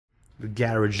The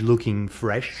garage looking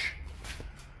fresh.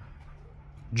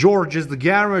 George, is the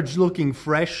garage looking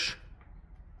fresh?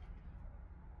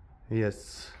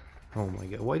 Yes. Oh my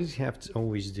god, why does he have to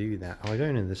always do that? I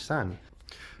don't understand.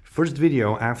 First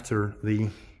video after the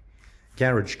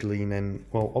garage clean, and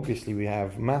well, obviously we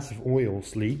have massive oil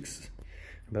leaks,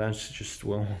 but that's just,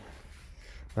 well,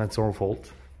 that's our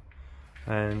fault.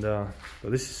 And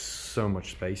but this is so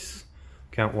much space.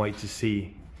 Can't wait to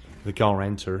see the car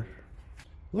enter.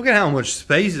 Look at how much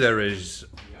space there is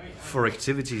for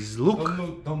activities. Look.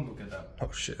 Don't look at that.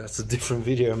 Oh shit, that's a different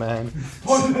video, man.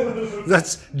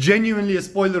 That's genuinely a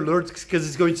spoiler alert because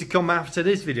it's going to come after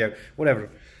this video. Whatever.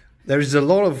 There's a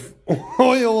lot of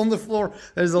oil on the floor.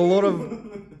 There's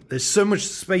so much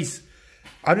space.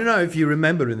 I don't know if you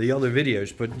remember in the other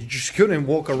videos, but you just couldn't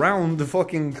walk around the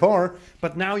fucking car.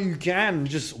 But now you can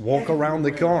just walk around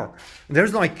the car.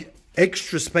 There's like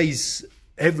extra space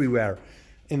everywhere.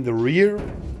 In the rear,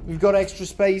 we've got extra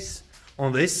space.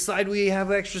 On this side, we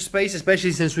have extra space,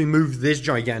 especially since we moved this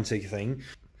gigantic thing.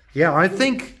 Yeah, I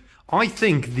think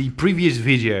the previous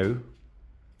video,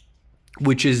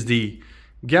 which is the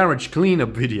garage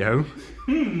cleanup video,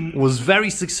 was very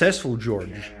successful,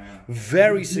 George.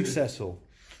 Very successful.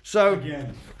 So,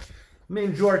 me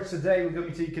and George today, we're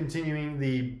going to be continuing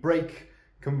the brake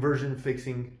conversion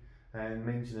fixing and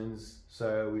maintenance.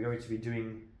 So, we're going to be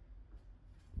doing...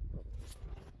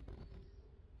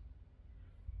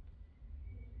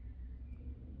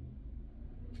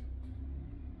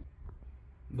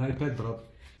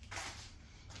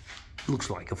 Looks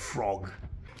like a frog.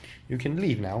 You can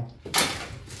leave now.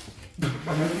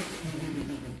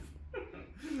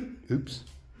 Oops.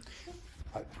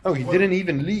 Oh, you didn't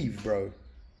even leave, bro.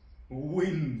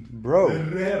 Win. Bro.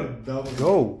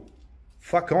 Go.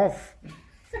 Fuck off.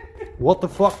 What the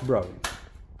fuck, bro?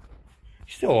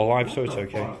 He's still alive, so it's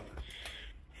okay.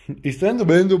 He's Oh,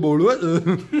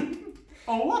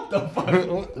 what the fuck?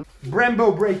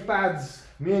 Brembo brake pads.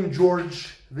 Me and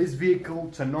George, this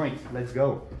vehicle tonight. Let's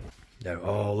go.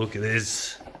 Oh, look at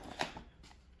this.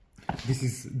 This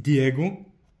is Diego.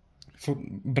 So,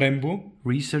 Brembo.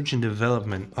 Research and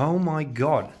development. Oh my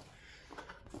god.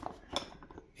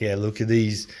 Yeah, look at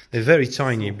these. They're very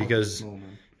tiny because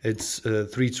it's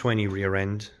 320 rear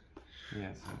end.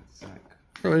 Yes, exactly.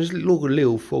 Oh, just look a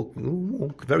little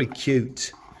fucking, very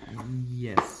cute.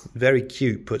 Yes. Very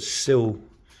cute, but still,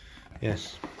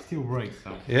 yes. Still breaks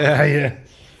though. Yeah, yeah.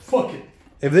 Fuck it.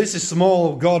 If this is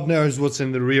small, God knows what's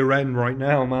in the rear end right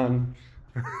now, man.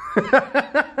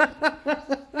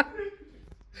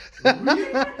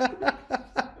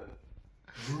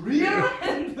 Rear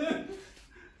end?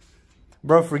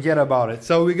 Bro, forget about it.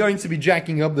 So we're going to be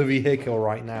jacking up the vehicle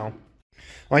right now.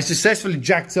 I successfully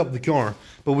jacked up the car,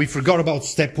 but we forgot about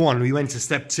step 1. We went to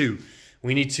step 2.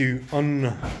 We need to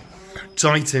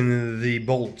untighten the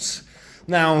bolts.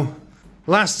 Now,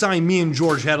 last time me and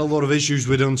George had a lot of issues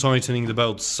with untightening the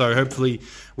bolts, so hopefully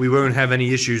we won't have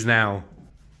any issues now.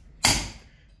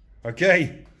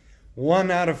 Okay,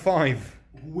 1 out of 5.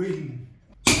 Win.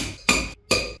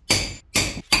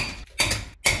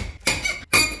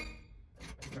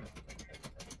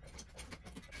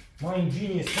 My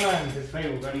ingenious plan has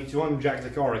failed. I need to unjack the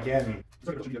car again.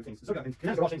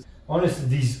 Honestly,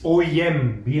 these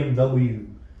OEM BMW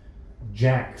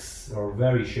jacks are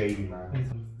very shady,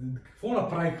 man. Какво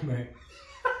направихме?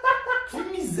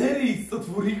 Какви мизерии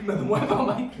сътворихме да моя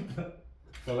майката?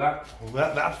 So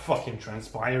that fucking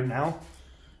transpired now.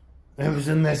 It was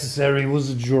unnecessary, was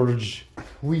it, George?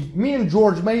 Me and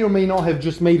George may or may not have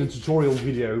just made a tutorial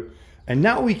video, and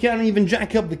now we can't even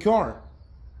jack up the car.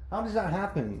 How does that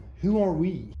happen? Who are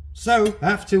we? So,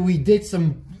 after we did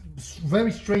some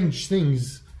very strange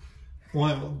things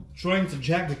while trying to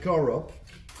jack the car up,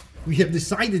 we have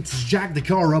decided to jack the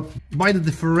car up by the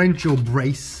differential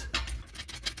brace.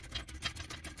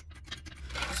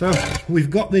 So, we've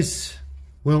got this,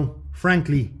 well,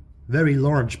 frankly, very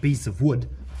large piece of wood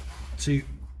to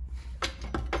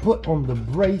put on the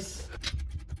brace.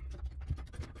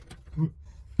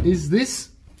 Is this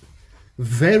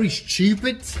very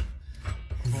stupid?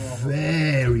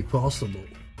 Very possible.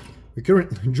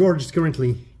 George is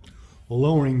currently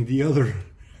lowering the other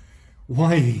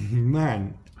whining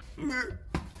man.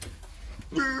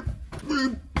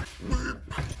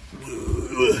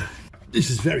 This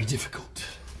is very difficult.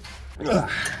 Oh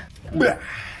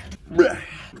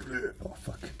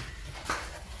fuck.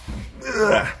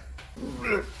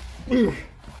 This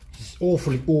is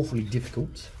awfully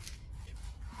difficult.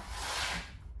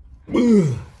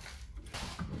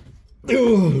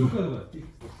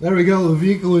 There we go, the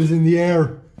vehicle is in the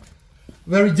air.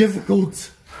 Very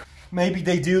difficult. Maybe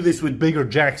they do this with bigger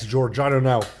jacks, George, I don't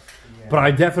know. But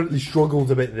I definitely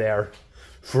struggled a bit there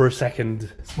for a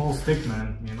second. Small stick,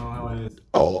 man. You know how it is.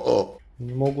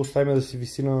 Не мога оставим да си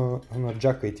виси на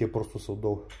джака и тия просто са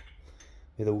отдолу.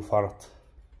 И да го фарат.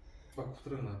 Ако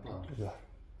тръгна, пада. Да.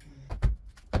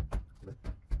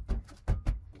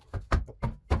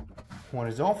 One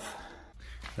is off.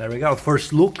 There we go,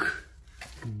 first look.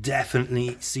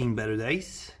 Definitely seen better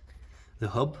days. The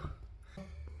hub.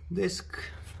 Disc.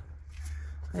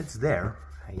 It's there,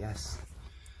 I guess.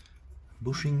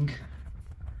 Bushing.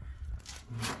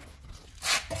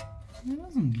 It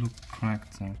doesn't look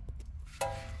cracked though.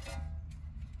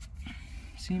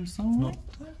 Seems alright,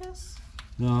 I guess.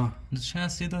 No. The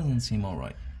chassis doesn't seem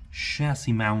alright.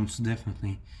 Chassis mounts,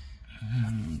 definitely.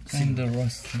 Kinda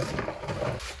rusty.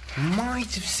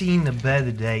 Might have seen a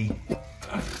better day.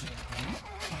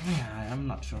 Yeah, I'm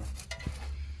not sure.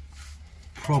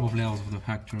 Probably out of the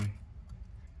factory.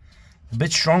 A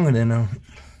bit stronger than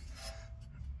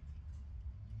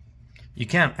You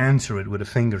can't answer it with the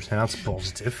fingers, and that's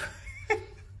positive.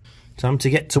 Time to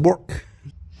get to work.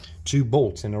 2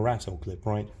 bolts in a rattle clip,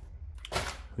 right?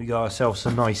 We got ourselves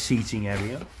a nice seating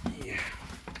area. Yeah.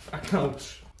 A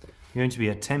couch. We're going to be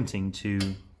attempting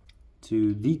to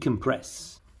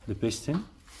decompress the piston.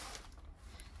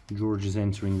 George is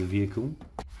entering the vehicle.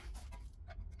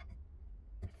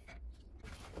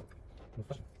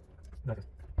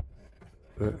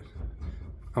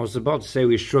 I was about to say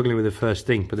we're struggling with the first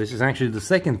thing, but this is actually the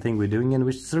second thing we're doing, and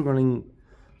we're struggling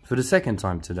for the second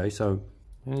time today, so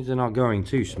things are not going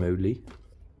too smoothly.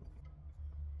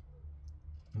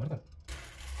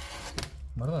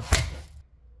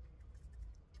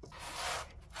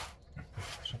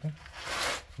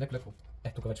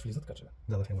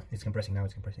 It's compressing now,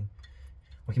 it's compressing.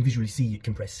 I can visually see it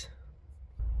compress.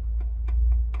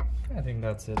 I think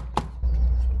that's it.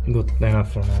 Good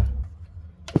enough for now.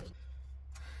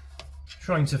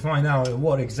 Trying to find out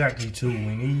what exactly tool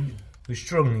we need. We're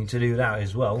struggling to do that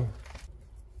as well.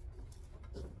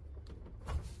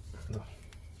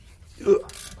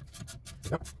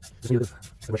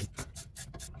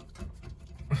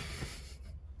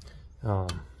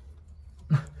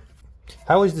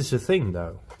 How is this a thing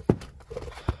though?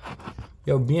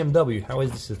 Yo, BMW, how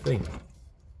is this a thing?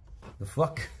 The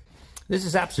fuck? This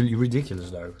is absolutely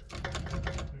ridiculous though.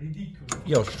 Ridiculous.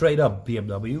 Yo, straight up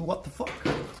BMW, what the fuck?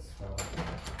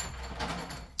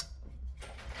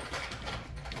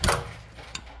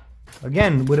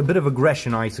 Again, with a bit of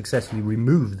aggression, I successfully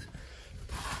removed.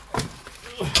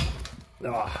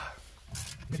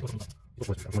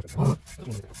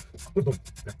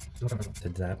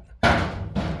 Did that.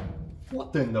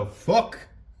 What in the fuck?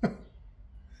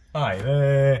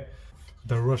 Aye,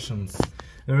 the Russians.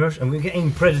 And we're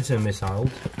getting Predator missiles.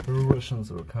 The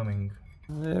Russians are coming.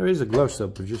 There is a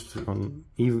close-up, but just on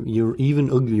your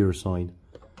even uglier side.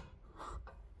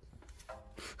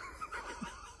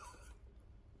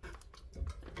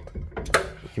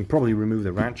 You can probably remove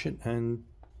the ratchet, and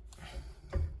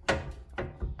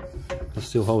it's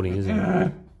still holding, isn't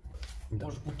it?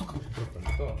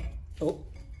 Oh.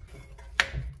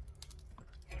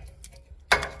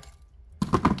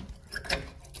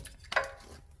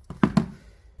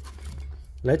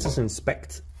 Let us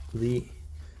inspect the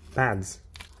pads.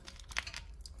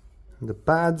 The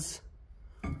pads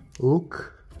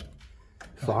look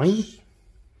fine.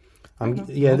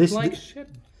 Yeah,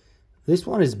 this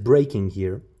one is breaking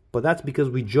here, but that's because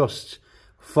we just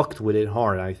fucked with it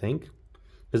hard, I think.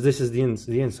 Because this is the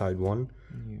inside one,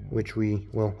 which we,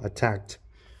 well, attacked.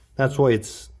 That's why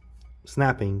it's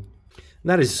snapping.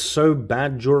 That is so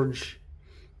bad, George.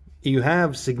 You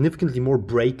have significantly more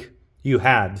brake. You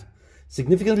had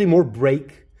significantly more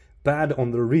brake pad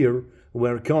on the rear,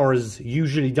 where cars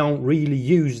usually don't really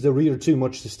use the rear too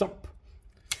much to stop.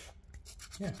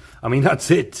 Yeah. I mean, that's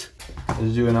it.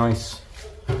 Let's do a nice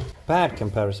pad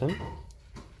comparison.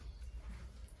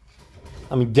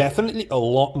 I mean, definitely a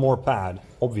lot more pad,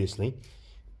 obviously.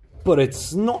 But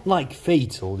it's not like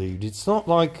fatal, dude. It's not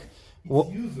like... What,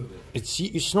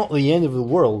 it's not the end of the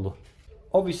world.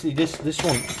 Obviously, this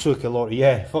one took a lot.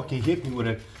 Yeah, fucking hit me with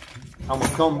it. I'm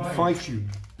gonna come fight you,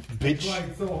 bitch.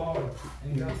 So hard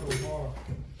and got so far.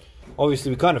 Obviously,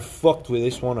 we kind of fucked with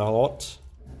this one a lot.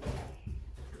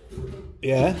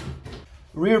 Yeah.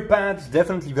 Rear pads,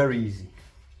 definitely very easy.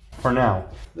 For now.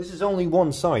 This is only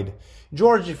one side.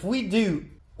 George, if we do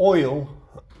oil,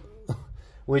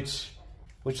 which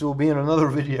will be in another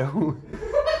video,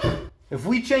 if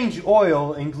we change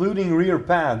oil, including rear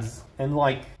pads, and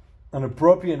like an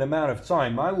appropriate amount of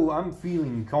time, I'm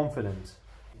feeling confident.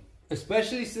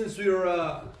 Especially since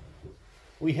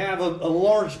we have a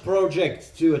large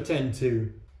project to attend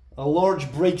to. A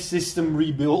large brake system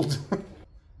rebuild.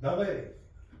 We're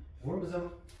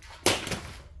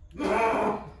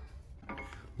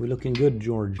looking good,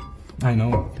 George. I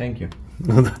know, thank you.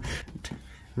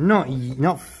 Not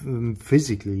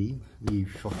physically, you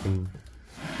fucking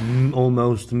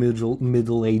almost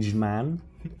middle-aged man.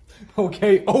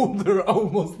 Okay, older,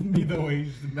 almost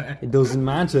middle-aged man. It doesn't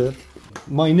matter.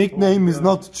 My nickname is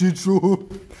not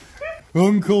Chichu.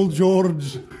 Uncle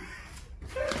George.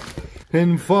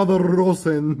 And Father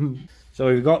Rosen. So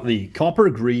we've got the copper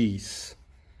grease.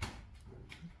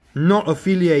 Not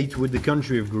affiliate with the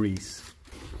country of Greece.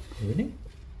 Really?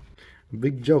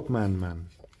 Big joke man.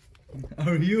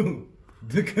 Are you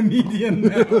the comedian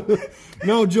now?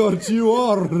 No, George, you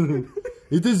are.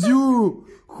 It is you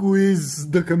who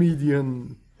is the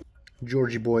comedian.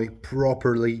 Georgie boy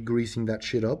properly greasing that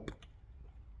shit up.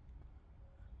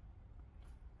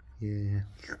 Yeah.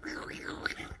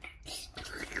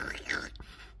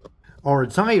 Our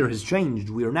attire has changed.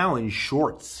 We are now in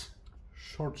shorts.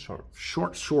 Short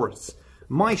shorts.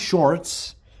 My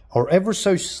shorts are ever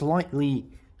so slightly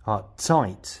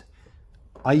tight.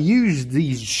 I used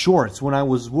these shorts when I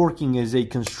was working as a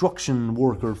construction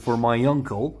worker for my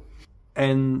uncle,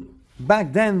 and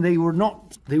back then they were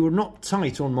not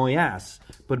tight on my ass.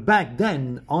 But back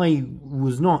then I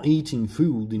was not eating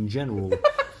food in general.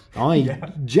 I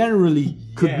generally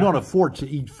could not afford to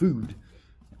eat food,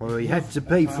 or I had to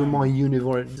pay for my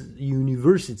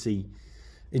university.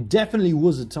 It definitely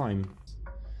was a time.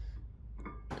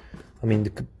 I mean,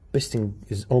 the piston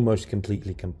is almost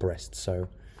completely compressed, so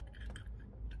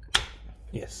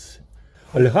yes.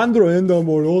 Alejandro and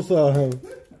Amorosa.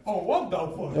 Oh, what the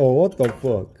fuck? Oh, what the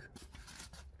fuck?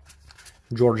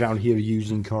 George out here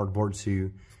using cardboard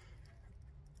to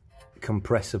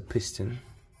compress a piston.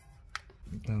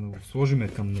 Да го сложиме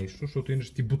към нещо, защото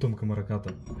иначе ти бутам към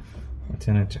ръката. А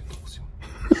тя не е чак толкова силно.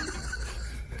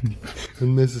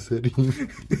 Unnecessary.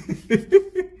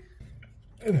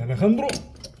 Alejandro!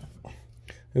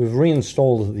 We've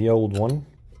reinstalled the old one.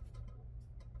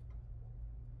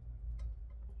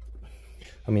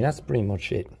 I mean, that's pretty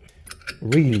much it.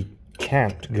 Really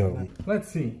can't go. Let's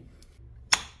see.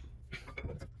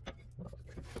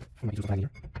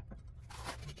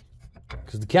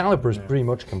 Because the caliper is pretty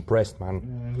much compressed,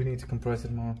 man. We need to compress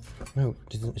it more. No,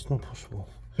 it's not possible.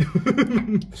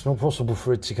 It's not possible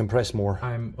for it to compress more.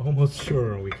 I'm almost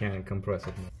sure we can compress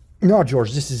it more. No,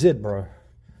 George, this is it, bro.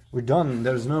 We're done.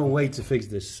 There's no way to fix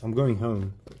this. I'm going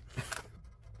home.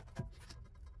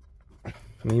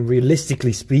 I mean,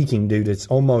 realistically speaking, dude, it's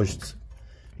almost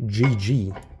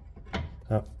GG.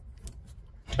 Oh.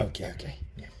 Okay.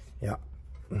 Yeah.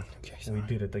 Okay, so We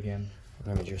did it again.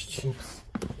 let me just... Oops.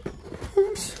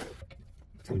 Oops.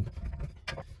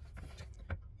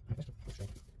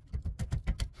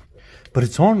 But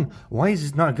it's on. Why is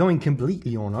it not going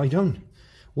completely on? I don't...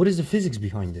 What is the physics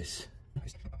behind this?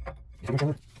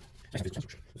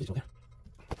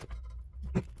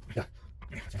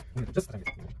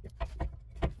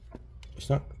 It's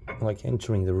not like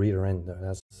entering the rear end though.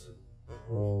 That's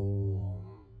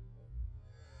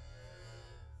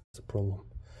a problem.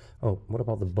 Oh, what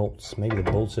about the bolts? Maybe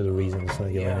the bolts are the reason it's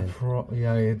not getting in.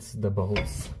 Yeah, it's the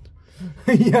bolts.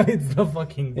 Yeah, it's the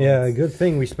fucking bolts. Yeah, good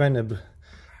thing we spent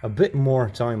a bit more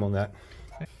time on that.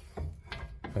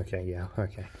 Okay, yeah,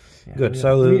 okay. Yeah, Good, we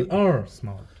so are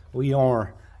smart. we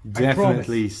are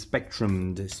definitely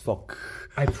spectrumed as fuck.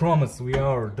 I promise we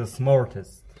are the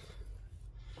smartest.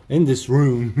 In this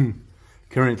room,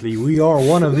 currently, we are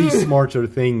one of these smarter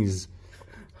things.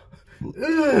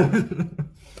 It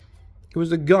was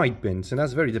the guide pins, and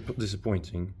that's very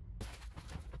disappointing.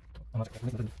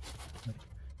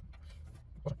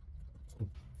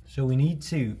 So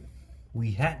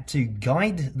we had to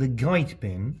guide the guide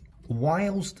pin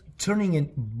whilst turning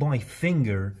it by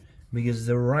finger because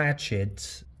the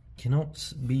ratchet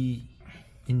cannot be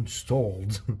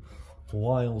installed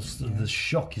whilst the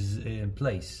shock is in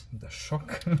place. The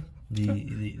shock?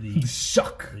 The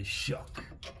shock! The shock.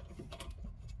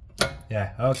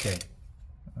 Yeah, okay.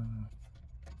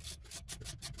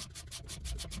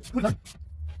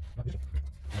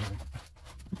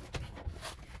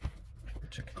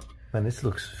 Man, this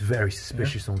looks very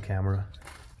suspicious on camera.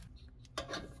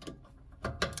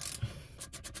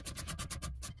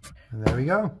 And there we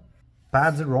go.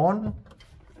 Pads are on.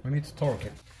 We need to torque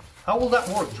it. How will that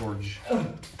work, George?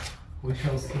 We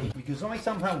shall see. Because I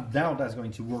somehow doubt that's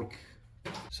going to work.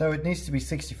 So it needs to be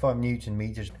 65 Newton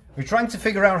meters. We're trying to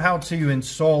figure out how to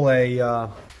install a...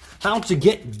 how to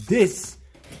get this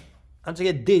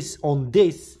on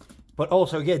this, but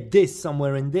also get this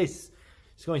somewhere in this.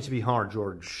 It's going to be hard,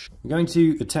 George. I'm going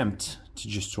to attempt to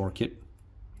just torque it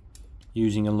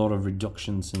using a lot of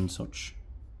reductions and such.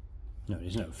 No,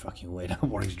 there's no fucking way that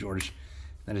works, George.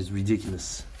 That is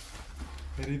ridiculous.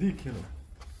 Ridiculous.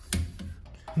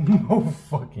 No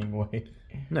fucking way.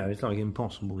 No, it's like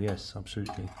impossible, yes,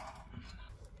 absolutely.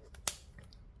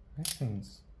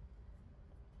 This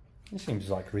seems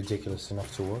like ridiculous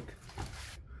enough to work.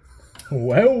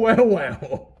 Well, well,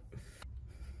 well.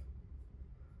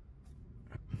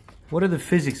 What are the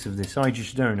physics of this? I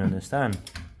just don't understand.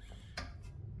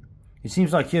 It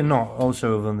seems like you're not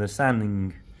also of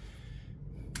understanding.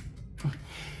 What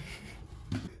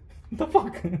the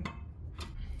fuck?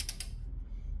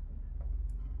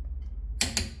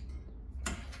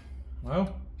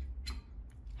 Well,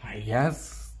 I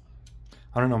guess.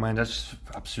 I don't know, man, that's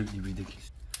absolutely ridiculous.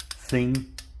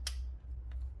 Thing.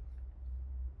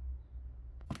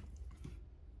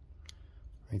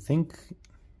 I think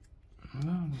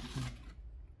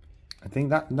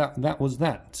that was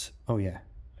that. Oh yeah.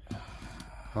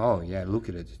 Oh yeah, look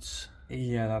at it. It's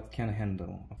Yeah, that can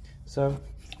handle. so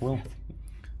well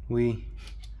we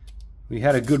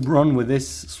had a good run with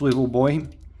this swivel boy.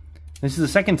 This is the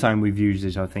second time we've used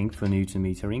it, I think, for Newton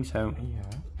metering, so Yeah.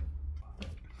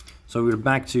 so we're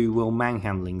back to, well,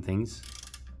 manhandling things.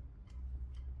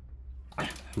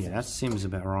 Yeah, that seems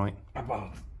about right.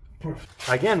 About.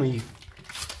 Again,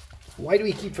 why do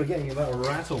we keep forgetting about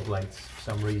rattle plates for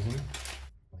some reason?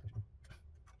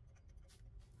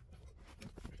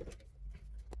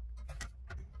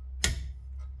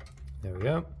 There we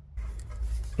go.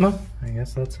 No, I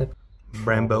guess that's it.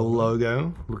 Brembo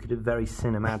logo. Look at it, very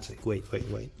cinematic. Wait.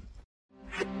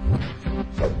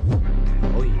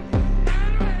 Oh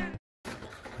yeah.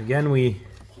 Again, we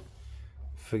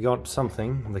forgot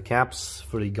something. The caps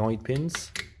for the guide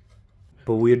pins.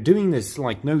 But we're doing this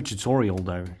like no tutorial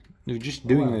though. We're just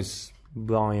doing this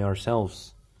by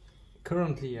ourselves.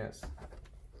 Currently, yes.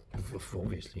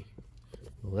 Obviously.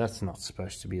 Well, that's not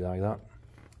supposed to be like that.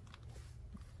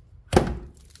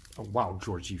 Oh wow,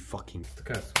 George, you fucking...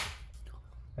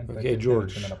 Okay,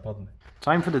 George.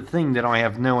 Time for the thing that I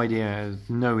have no idea,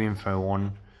 no info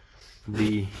on.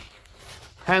 The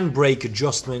handbrake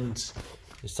adjustment.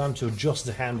 It's time to adjust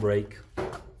the handbrake.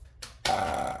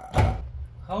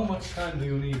 How much time do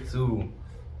you need to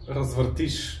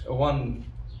rozwartish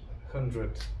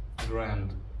 100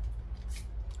 grand?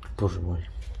 Proszę mój.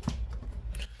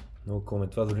 No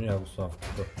comment, wat er nu uitgeslagen.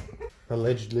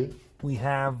 Allegedly. We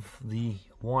have the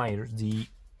wires, the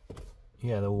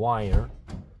wire,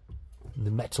 the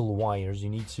metal wires. You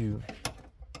need to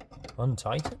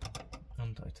untighten.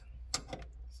 Untighten.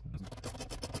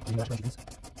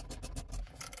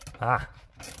 Ah,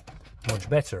 much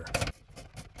better.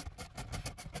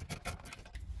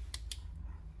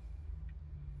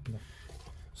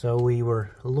 So we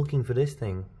were looking for this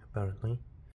thing, apparently.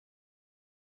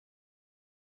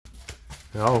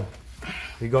 Oh,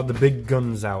 we got the big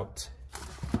guns out.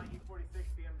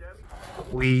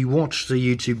 We watched the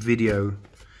YouTube video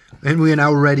and we are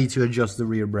now ready to adjust the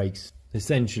rear brakes.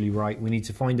 Essentially, right, we need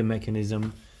to find a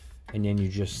mechanism and then you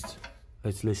just,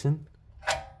 let's listen.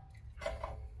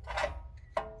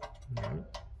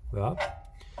 Well,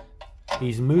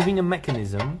 he's moving a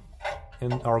mechanism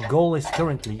and our goal is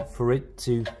currently for it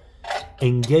to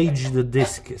engage the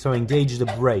disc, so engage the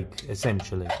brake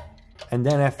essentially. And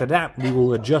then after that we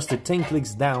will adjust it 10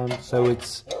 clicks down so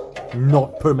it's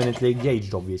not permanently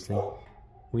engaged, obviously.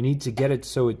 We need to get it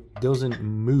so it doesn't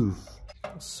move.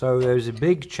 So there's a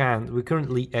big chance, we're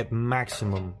currently at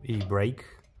maximum e-brake.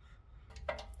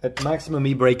 At maximum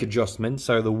e-brake adjustment,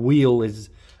 so the wheel is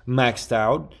maxed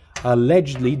out.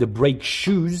 Allegedly the brake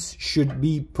shoes should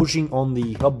be pushing on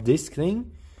the hub disc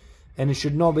thing and it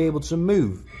should not be able to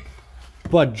move.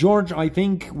 But George, I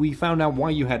think we found out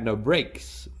why you had no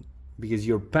brakes. Because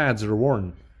your pads are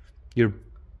worn. They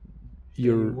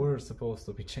were supposed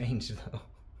to be changed though.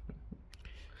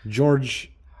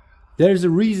 George, there's a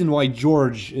reason why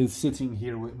George is sitting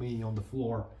here with me on the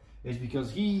floor. It's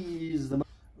because he is the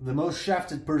most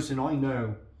shafted person I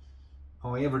know.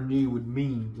 I ever knew would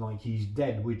mean like he's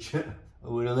dead, which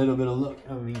with a little bit of luck,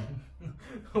 I mean,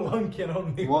 one can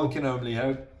only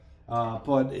hope.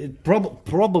 But it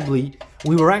probably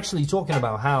we were actually talking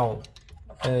about how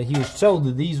he was told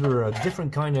that these were a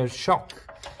different kind of shock,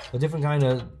 a different kind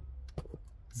of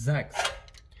Zacks.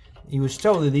 He was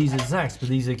told that these are Zacks, but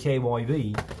these are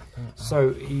KYB.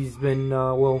 So he's been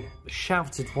well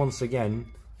shafted once again.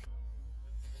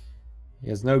 He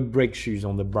has no brake shoes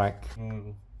on the back.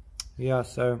 Yeah,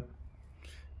 so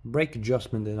brake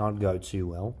adjustment did not go too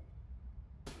well.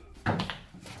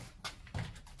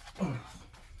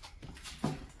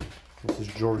 This is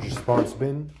George's parts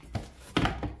bin.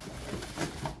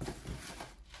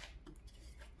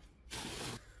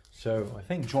 So I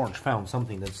think George found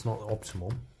something that's not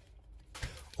optimal.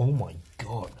 Oh my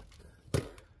god.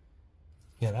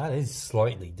 Yeah, that is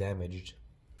slightly damaged.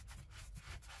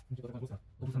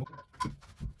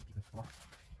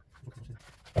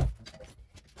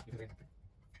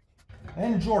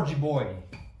 And Georgie boy,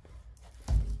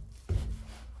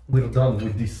 we're done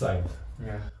with this side.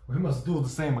 Yeah. We must do the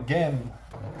same again.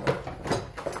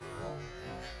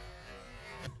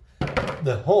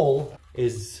 The hole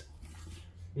is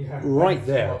right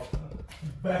there.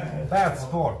 Bad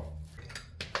spot.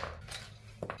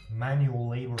 Manual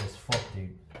labor is fuck,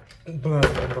 dude.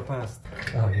 Past.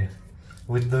 Oh yeah.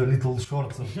 With the little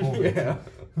shorts of poverty. Yeah.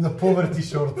 The poverty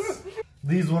shorts.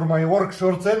 These were my work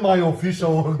shorts and my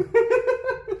official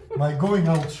my going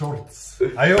out shorts.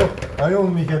 I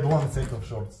only had one set of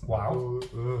shorts. Wow.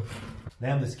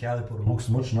 Damn, this caliper looks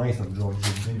much nicer, George.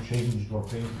 It's been changed or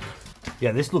painted.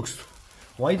 Yeah, this looks...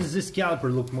 Why does this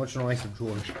caliper look much nicer,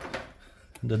 George?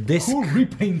 The disc... Who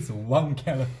repaints one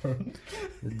caliper?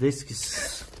 The disc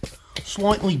is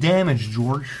slightly damaged,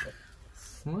 George.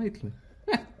 Slightly.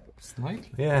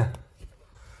 Slightly? Yeah.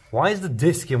 Why is the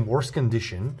disc in worse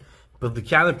condition, but the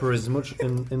caliper is much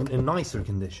in nicer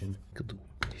condition?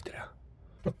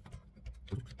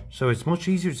 So it's much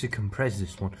easier to compress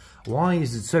this one. Why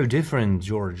is it so different,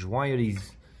 George? Why are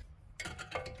these...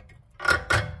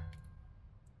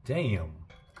 Damn.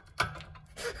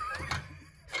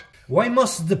 Why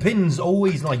must the pins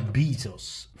always like beat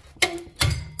us?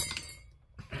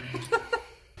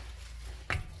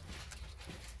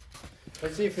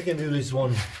 Let's see if we can do this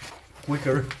one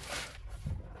quicker.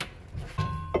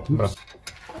 Oops.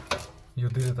 You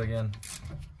did it again.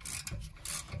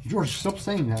 George, stop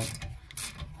saying that.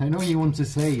 I know you want to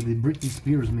say the Britney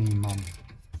Spears meme, Mum.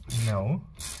 No.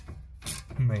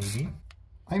 Maybe.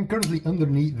 I'm currently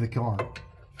underneath the car,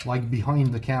 like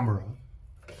behind the camera.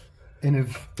 And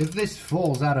if this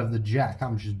falls out of the jack,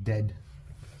 I'm just dead.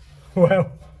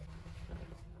 Well.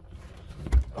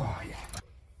 Oh yeah.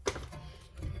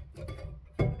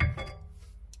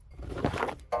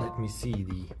 Let me see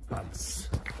the pants.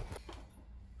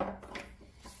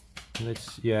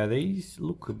 Yeah, these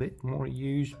look a bit more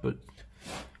used, but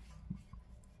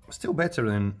still better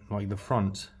than like the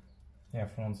front. Yeah,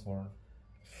 fronts were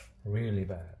really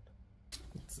bad.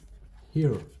 It's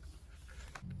here.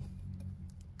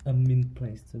 A mint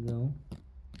place to go.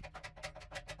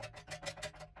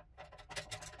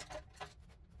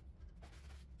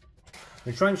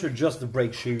 We're trying to adjust the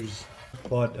brake shoes,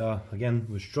 but again,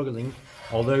 we're struggling.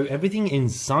 Although everything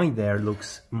inside there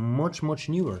looks much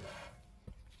newer.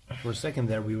 For a second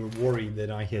there, we were worried that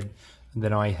I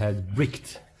had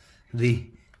bricked the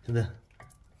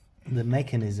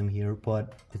mechanism here,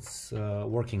 but it's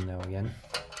working now again.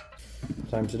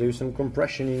 Time to do some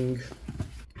compressioning.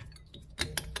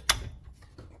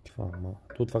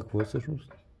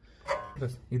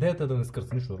 Идеята е да не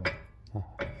скърцни шура.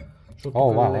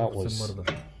 Oh wow,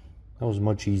 that was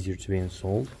much easier to be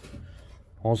installed.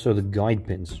 Also the guide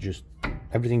pins,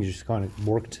 everything just kind of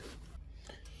worked.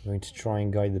 I'm going to try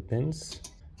and guide the pins.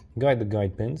 Guide the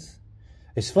guide pins.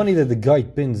 It's funny that the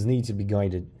guide pins need to be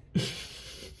guided.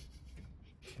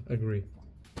 Agree.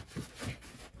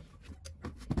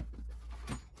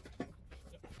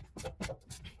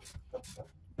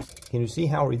 Can you see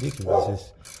how ridiculous this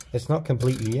is? It's not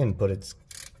completely in, but it's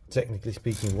technically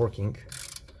speaking working.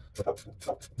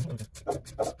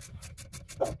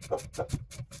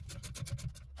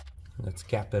 Let's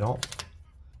cap it off.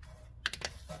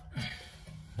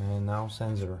 And now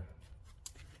sensor.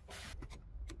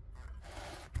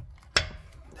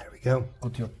 There we go.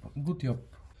 Good job.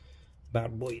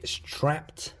 Bad boy is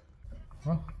trapped.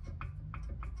 Huh?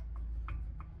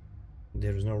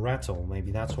 There's no rattle.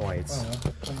 Maybe that's why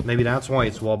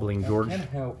it's wobbling, George. Can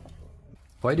help.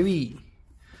 Why do we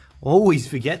always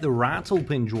forget the rattle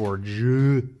pin, George?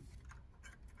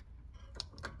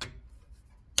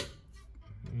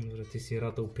 Ти си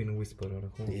rattle pin whisperer.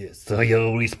 Yes, I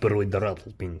whisper with the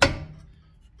rattle pin.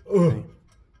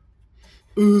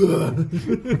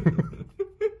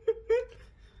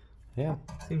 Yeah.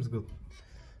 Seems good.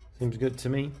 Seems good to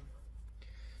me.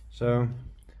 So,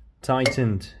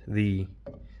 tightened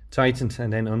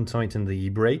and then untightened the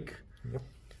brake. Yep.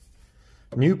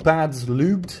 New pads,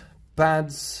 lubed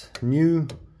pads, new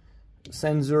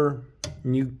sensor,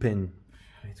 new pin.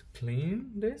 I need to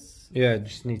clean this. Yeah, it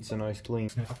just needs a nice clean.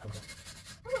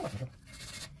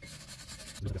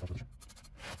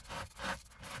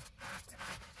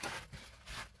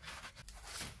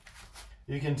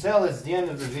 You can tell it's the end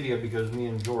of the video because me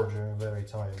and George are very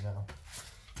tired now.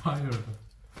 Tired.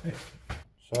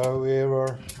 So we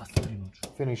are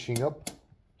finishing up.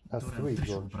 That's 3,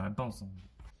 George.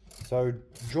 So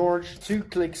George, 2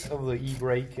 clicks of the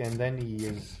e-brake, and then he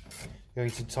is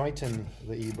going to tighten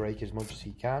the e-brake as much as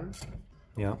he can.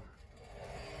 Yeah.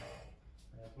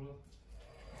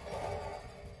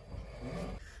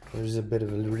 There's a bit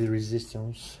of a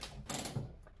resistance.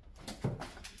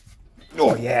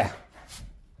 Oh yeah.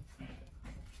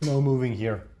 No moving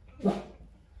here.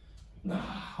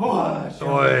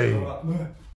 Oi.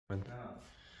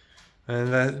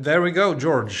 And there we go,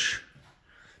 George.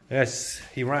 Yes,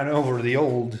 he ran over the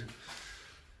old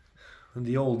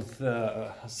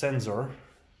sensor,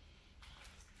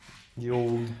 the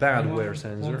old bad wear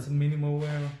sensor. Minimal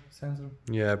wear sensor.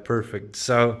 Yeah, perfect.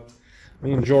 So,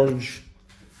 me and George,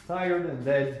 tired and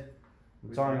dead.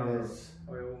 The time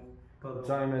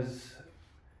is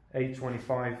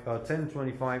 8:25,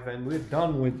 10:25, and we're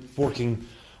done with working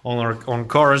on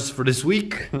cars for this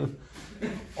week.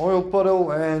 Oil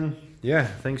puddle, and yeah,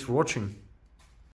 thanks for watching.